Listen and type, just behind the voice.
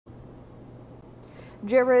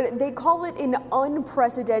Jared, they call it an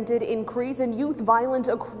unprecedented increase in youth violence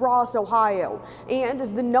across Ohio. And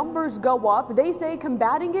as the numbers go up, they say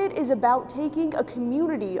combating it is about taking a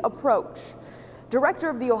community approach. Director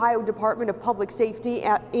of the Ohio Department of Public Safety,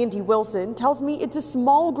 Andy Wilson, tells me it's a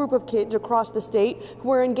small group of kids across the state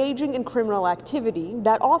who are engaging in criminal activity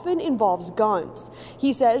that often involves guns.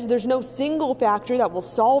 He says there's no single factor that will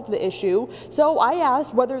solve the issue, so I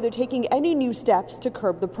asked whether they're taking any new steps to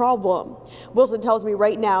curb the problem. Wilson tells me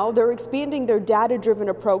right now they're expanding their data-driven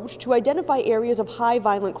approach to identify areas of high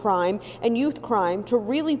violent crime and youth crime to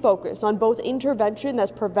really focus on both intervention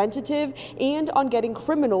that's preventative and on getting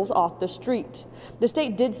criminals off the street. The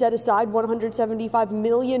state did set aside $175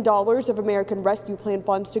 million of American Rescue Plan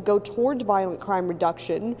funds to go towards violent crime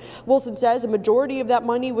reduction. Wilson says a majority of that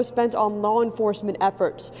money was spent on law enforcement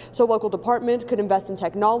efforts, so local departments could invest in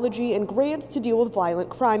technology and grants to deal with violent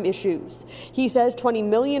crime issues. He says $20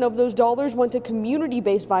 million of those dollars went to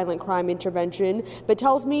community-based violent crime intervention, but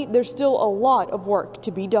tells me there's still a lot of work to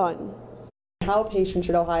be done. How patient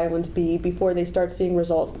should Ohioans be before they start seeing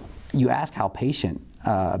results? You ask how patient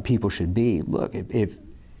people should be. Look,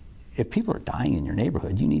 if people are dying in your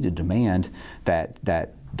neighborhood, you need to demand that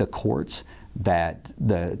the courts, that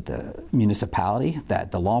the municipality,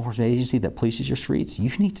 that the law enforcement agency that polices your streets, you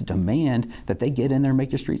need to demand that they get in there and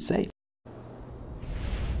make your streets safe.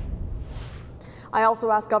 I also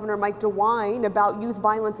asked Governor Mike DeWine about youth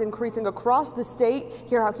violence increasing across the state.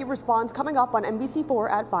 Hear how he responds coming up on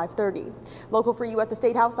NBC4 at 5:30. Local for you at the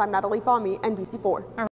State House, I'm Natalie Fahmy, NBC4.